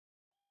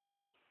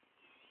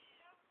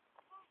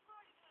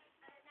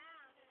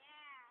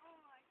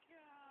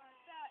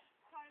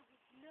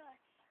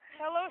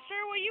Hello, sir.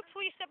 Will you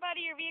please step out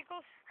of your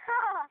vehicle?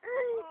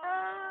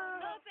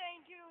 No,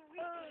 thank you. We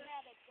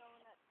had a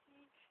donut.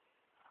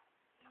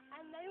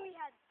 And then we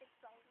had 6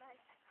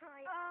 donuts.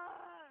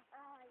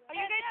 Are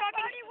you guys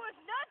talking? Party was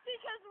nuts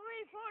because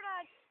we put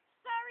on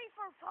Sorry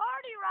for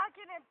Party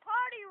Rockin' and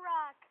Party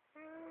Rock.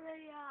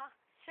 Yeah.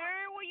 Sir,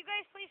 will you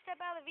guys please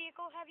step out of the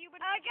vehicle? Have you been?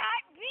 I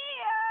got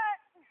beer.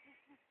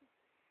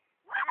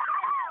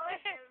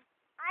 Listen,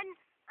 I'm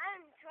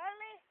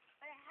totally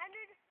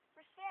 100%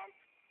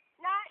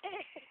 not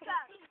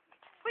stuck.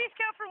 Please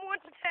count from 1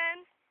 to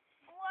 10.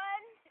 1,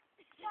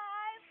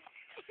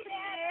 5, 7, 8.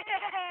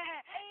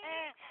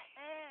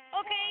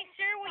 Okay,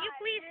 sir. Will you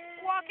please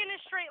walk in a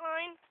straight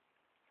line?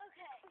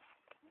 Okay.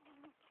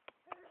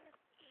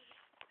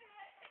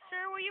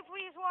 Sir, will you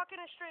please walk in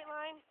a straight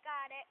line?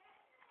 Got it.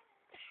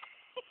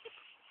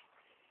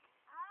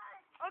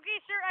 Okay,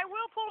 sir. I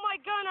will pull my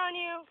gun on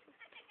you.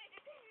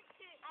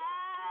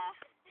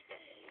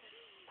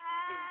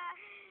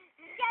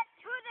 Get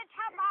to the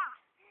top.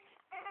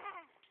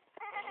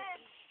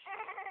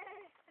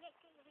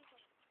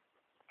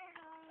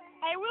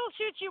 I will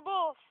shoot you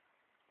both.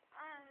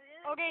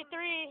 Okay,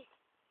 3,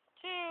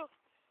 2.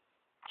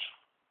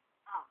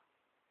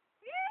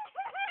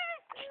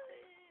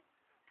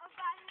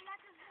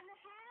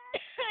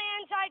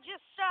 And I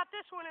just shot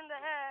this one in the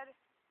head.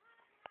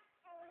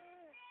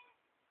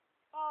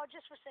 Oh,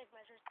 just for safe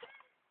measures.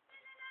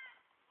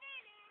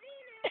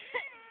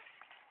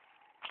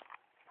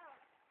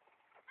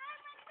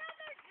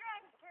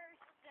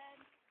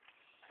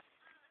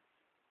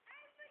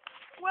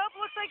 Well,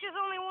 looks like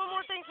there's only one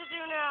more thing to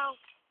do now.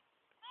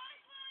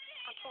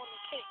 I told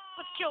him, hey,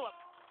 let's kill him.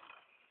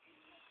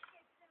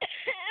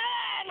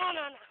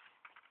 No.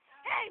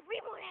 Hey, we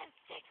won't have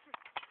sex.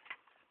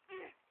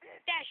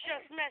 That's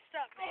just messed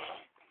up.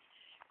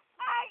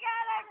 I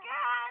got a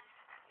gun.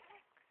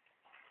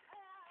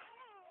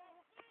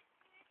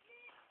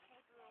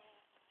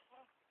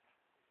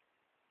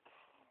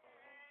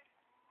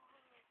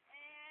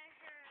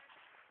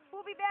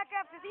 We'll be back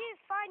after these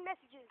fine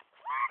messages.